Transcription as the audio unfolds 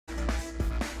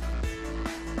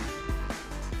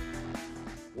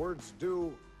words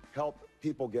do help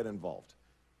people get involved.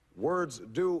 Words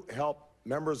do help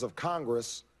members of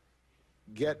Congress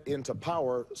get into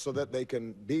power so that they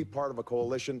can be part of a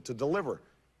coalition to deliver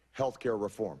health care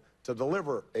reform, to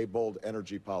deliver a bold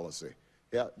energy policy.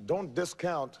 Yeah, don't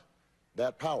discount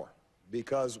that power,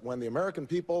 because when the American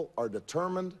people are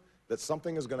determined that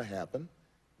something is going to happen,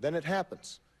 then it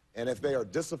happens. And if they are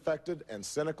disaffected and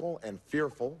cynical and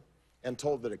fearful and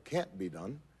told that it can't be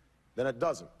done, then it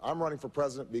doesn't. I'm running for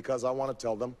president because I want to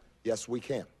tell them, yes, we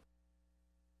can.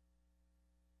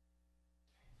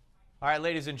 All right,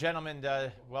 ladies and gentlemen,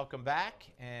 welcome back.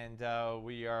 And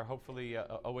we are hopefully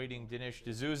awaiting Dinesh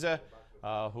D'Souza,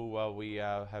 who we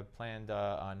have planned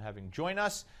on having join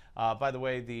us. By the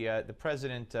way, the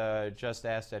president just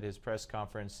asked at his press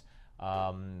conference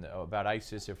about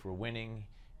ISIS if we're winning.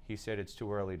 He said it's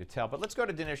too early to tell. But let's go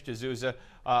to Dinesh D'Souza,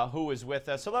 who is with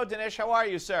us. Hello, Dinesh. How are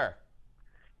you, sir?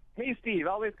 Hey, Steve.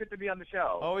 Always good to be on the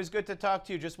show. Always good to talk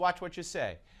to you. Just watch what you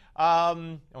say.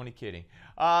 Only kidding.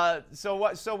 So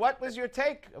what was your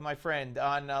take, my friend,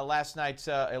 on last night's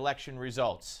election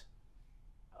results?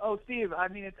 Oh, Steve, I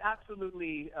mean, it's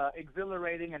absolutely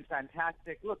exhilarating and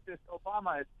fantastic. Look, this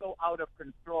Obama is so out of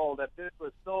control that this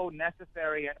was so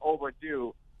necessary and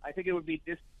overdue. I think it would be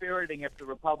dispiriting if the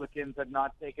Republicans had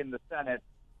not taken the Senate.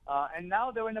 And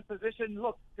now they're in a position,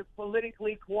 look, to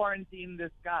politically quarantine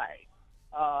this guy.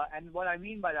 And what I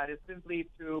mean by that is simply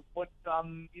to put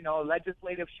some,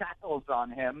 legislative shackles on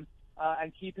him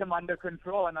and keep him under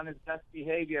control and on his best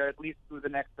behavior, at least through the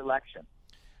next election.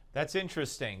 That's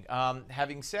interesting.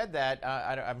 Having said that,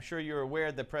 I'm sure you're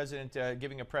aware the president,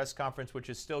 giving a press conference, which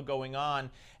is still going on,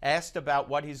 asked about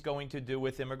what he's going to do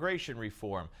with immigration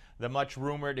reform, the much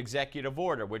rumored executive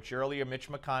order, which earlier Mitch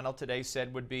McConnell today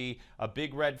said would be a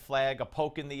big red flag, a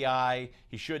poke in the eye.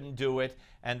 He shouldn't do it.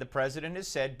 And the president has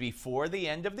said before the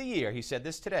end of the year, he said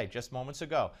this today, just moments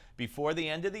ago, before the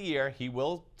end of the year, he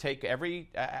will take every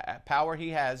power he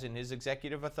has in his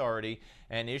executive authority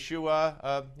and issue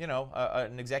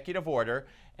an executive order.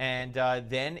 And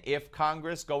then if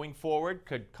Congress going forward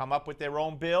could come up with their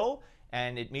own bill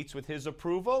and it meets with his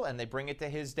approval and they bring it to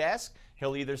his desk,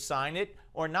 he'll either sign it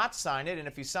or not sign it. And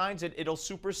if he signs it, it'll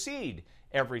supersede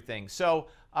everything. So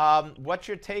what's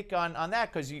your take on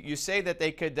that? Because you say that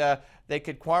they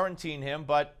could quarantine him,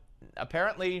 but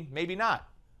apparently maybe not.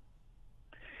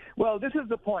 Well, this is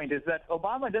the point, is that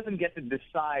Obama doesn't get to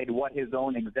decide what his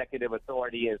own executive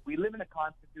authority is. We live in a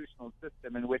constitutional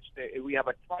system in which we have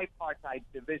a tripartite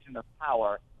division of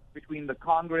power between the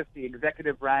Congress, the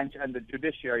executive branch, and the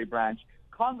judiciary branch.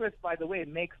 Congress, by the way,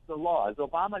 makes the laws.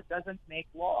 Obama doesn't make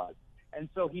laws. And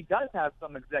so he does have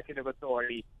some executive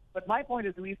authority. But my point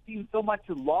is we've seen so much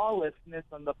lawlessness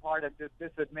on the part of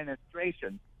this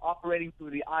administration, operating through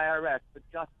the IRS, the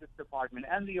Justice Department,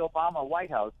 and the Obama White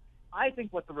House. I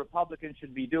think what the Republicans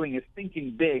should be doing is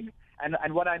thinking big.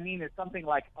 And what I mean is something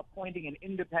like appointing an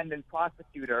independent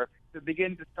prosecutor to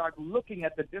begin to start looking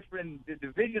at the different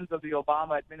divisions of the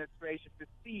Obama administration to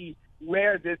see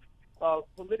where this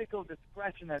political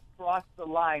discretion has crossed the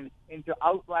line into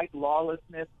outright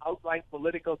lawlessness, outright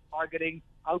political targeting,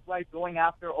 outright going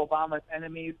after Obama's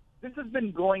enemies. This has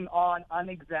been going on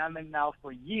unexamined now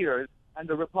for years, and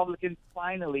the Republicans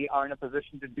finally are in a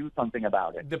position to do something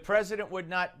about it. The president would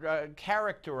not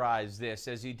characterize this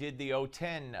as he did the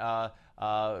 2010,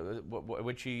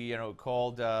 which he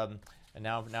called. And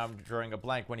now I'm drawing a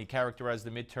blank, when he characterized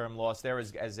the midterm loss there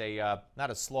as a, not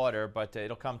a slaughter, but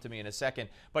it'll come to me in a second.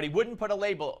 But he wouldn't put a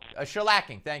label, a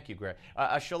shellacking, thank you, Greg,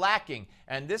 a shellacking.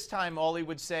 And this time all he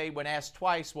would say when asked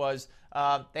twice was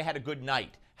they had a good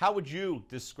night. How would you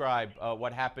describe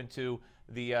what happened to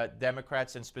the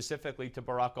Democrats and specifically to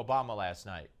Barack Obama last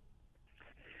night?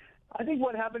 I think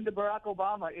what happened to Barack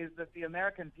Obama is that the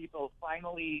American people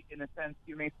finally, in a sense,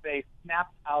 you may say,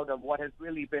 snapped out of what has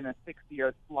really been a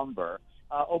 6-year slumber.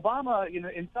 Obama,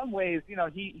 in some ways,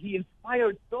 he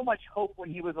inspired so much hope when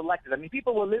he was elected. I mean,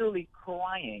 people were literally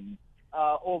crying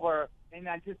in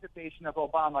anticipation of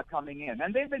Obama coming in.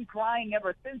 And they've been crying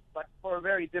ever since, but for a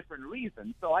very different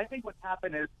reason. So I think what's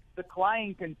happened is the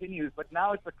crying continues, but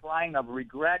now it's a crying of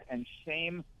regret and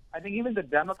shame. I think even the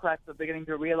Democrats are beginning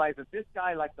to realize that this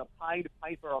guy, like the Pied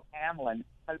Piper of Hamelin,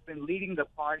 has been leading the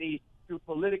party to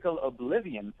political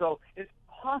oblivion. So it's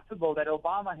possible that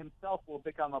Obama himself will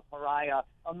become a pariah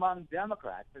among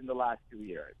Democrats in the last 2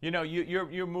 years.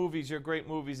 Your movies, your great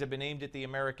movies, have been aimed at the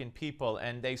American people,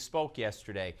 and they spoke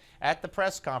yesterday. At the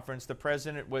press conference, the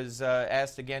president was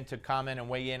asked again to comment and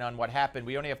weigh in on what happened.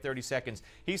 We only have 30 seconds.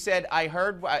 He said, I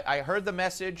heard the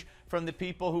message from the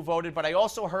people who voted, but I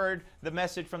also heard the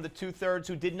message from the 2/3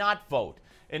 who did not vote.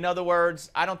 In other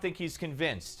words, I don't think he's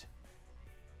convinced.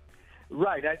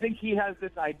 Right. I think he has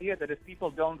this idea that if people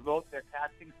don't vote, they're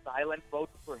casting silent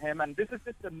votes for him. And this is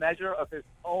just a measure of his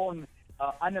own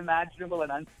unimaginable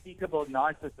and unspeakable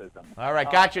narcissism. All right,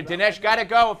 gotcha. Dinesh, got to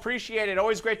go. Appreciate it.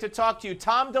 Always great to talk to you.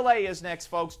 Tom DeLay is next,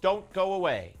 folks. Don't go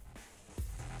away.